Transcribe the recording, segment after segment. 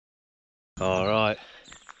Alright,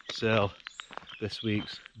 so this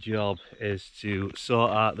week's job is to sort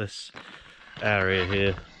out this area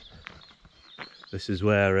here. This is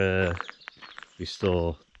where we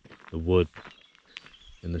store the wood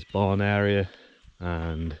in this barn area,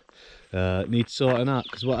 and it needs sorting out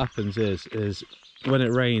because what happens is when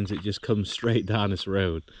it rains it just comes straight down this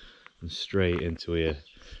road and straight into here,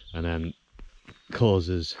 and then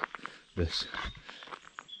causes this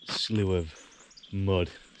slew of mud,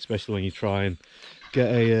 especially when you try and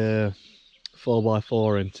get a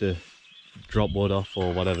 4x4 in to drop wood off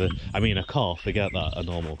or whatever. I mean, a car, forget that, a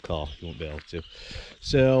normal car you won't be able to.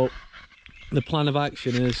 So the plan of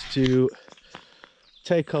action is to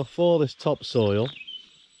take off all this topsoil,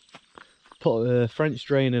 put a French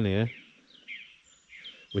drain in here,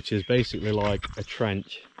 which is basically like a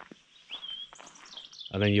trench,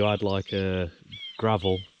 and then you add like a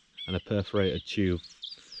gravel and a perforated tube,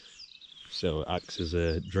 so it acts as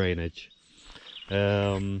a drainage.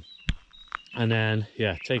 And then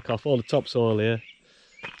yeah, take off all the topsoil here,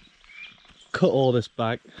 cut all this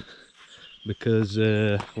back because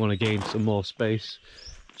I want to gain some more space.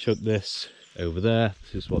 Chuck this over there.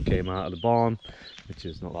 This is what came out of the barn, which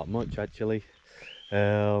is not that much actually.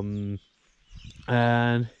 And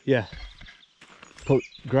yeah, put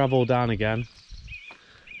gravel down again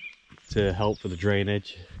to help for the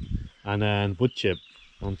drainage, and then wood chip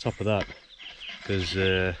on top of that, because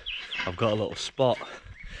I've got a little spot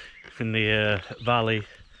in the valley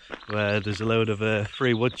where there's a load of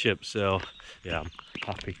free wood chips, so yeah, I'm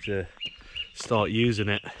happy to start using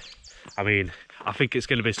it. I mean, I think it's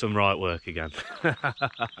going to be some right work again.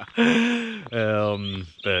 But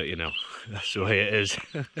you know, that's the way it is.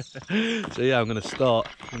 So yeah, I'm going to start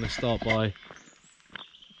by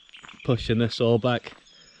pushing this all back,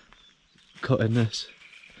 cutting this,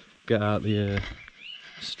 get out the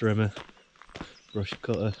strimmer, brush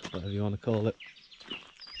cutter, whatever you want to call it,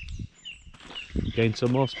 gain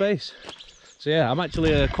some more space. So yeah, I'm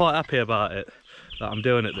actually quite happy about it, that I'm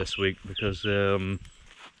doing it this week, because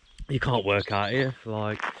you can't work out here.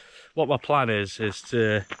 Like, what my plan is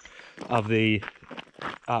to have the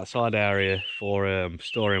outside area for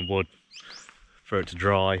storing wood for it to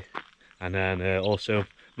dry, and then also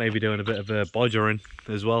maybe doing a bit of bodgering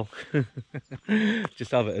as well.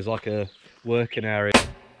 Just have it as like a working area.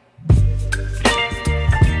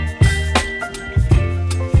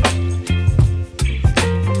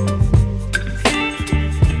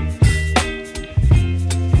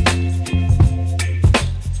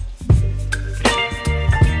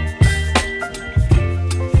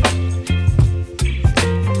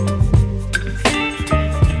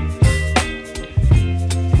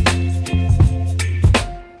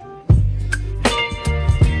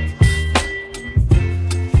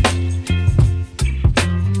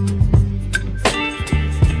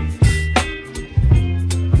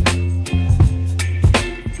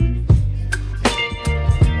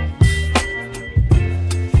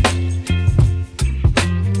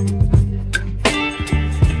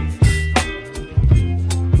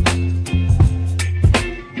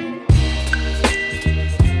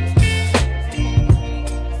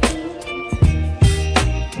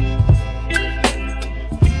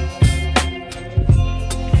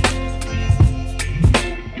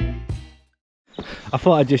 I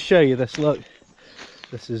thought I'd just show you this. Look,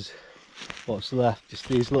 this is what's left, just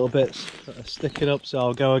these little bits that are sticking up. So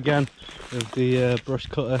I'll go again with the brush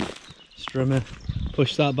cutter, strimmer,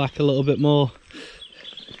 push that back a little bit more,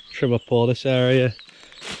 trim up all this area,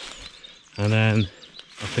 and then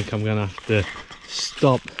I think I'm gonna have to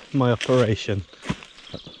stop my operation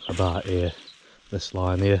about here, this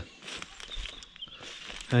line here.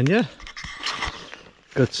 And yeah,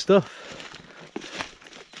 good stuff.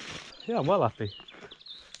 Yeah, I'm well happy.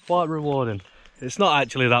 Quite rewarding. It's not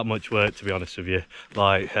actually that much work, to be honest with you.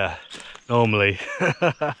 Like normally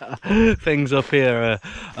things up here are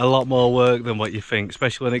a lot more work than what you think,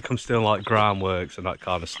 especially when it comes to like groundworks and that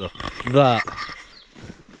kind of stuff.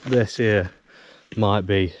 This here might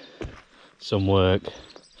be some work,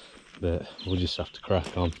 but we'll just have to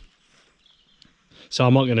crack on. So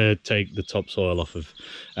I'm not going to take the topsoil off of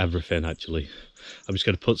everything actually. I'm just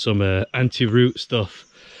going to put some anti-root stuff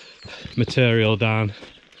material down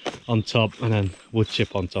on top, and then wood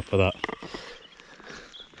chip on top of that.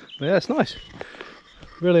 But yeah, it's nice,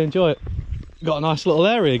 really enjoy it. Got a nice little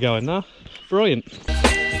area going now, brilliant.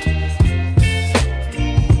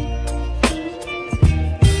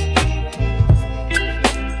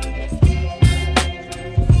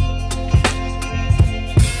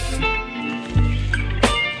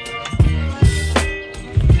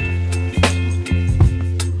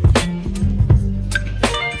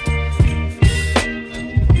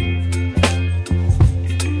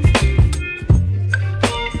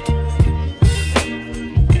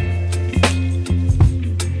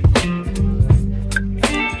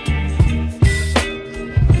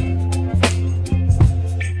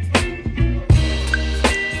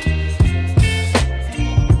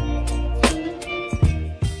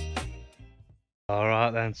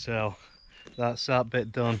 then, so that's that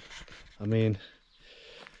bit done. I mean,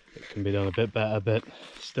 it can be done a bit better, but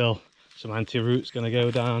still some anti-root's going to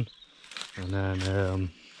go down, and then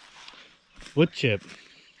wood chip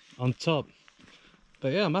on top.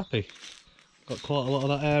 But yeah, I'm happy. Got quite a lot of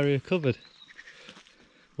that area covered.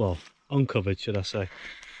 Well, uncovered, should I say.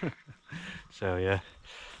 So yeah,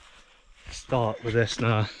 start with this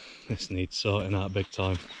now. This needs sorting out big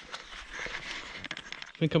time.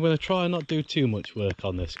 I think I'm going to try and not do too much work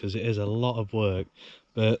on this because it is a lot of work,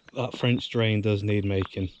 but that French drain does need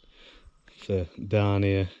making for down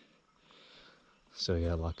here. So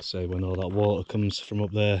yeah, like I say, when all that water comes from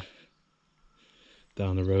up there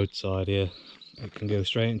down the roadside here, it can go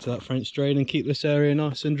straight into that French drain and keep this area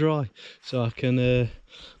nice and dry, so I can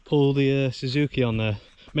pull the Suzuki on there,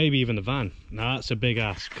 maybe even the van. Now that's a big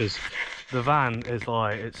ask because the van is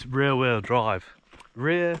like, it's rear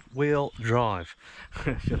wheel drive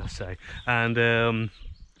should I say, and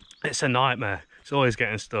it's a nightmare. It's always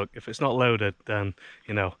getting stuck. If it's not loaded, then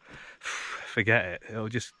you know, forget it, it'll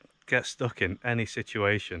just get stuck in any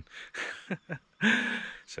situation.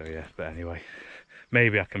 So yeah, but anyway,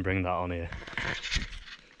 maybe I can bring that on here.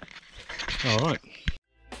 All right.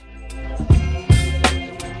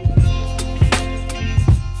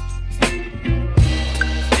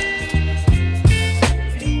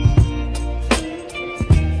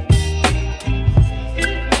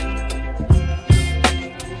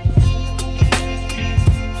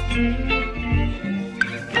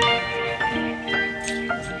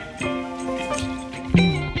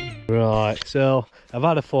 Right, so I've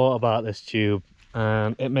had a thought about this tube,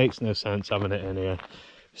 and it makes no sense having it in here.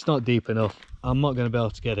 It's not deep enough. I'm not going to be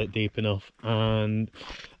able to get it deep enough, and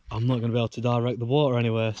I'm not going to be able to direct the water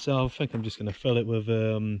anywhere. So I think I'm just going to fill it with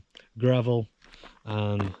gravel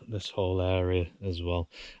and this whole area as well.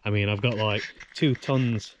 I mean, I've got like 2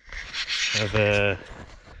 tons of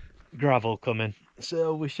gravel coming,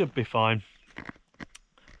 so we should be fine.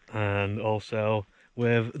 And also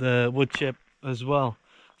with the wood chip as well,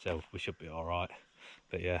 so we should be all right.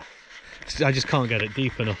 But yeah, I just can't get it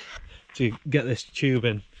deep enough to get this tube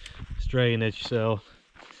in. It's drainage, so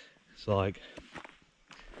it's like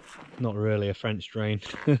not really a French drain.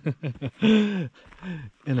 In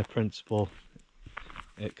a principle,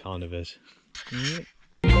 it kind of is.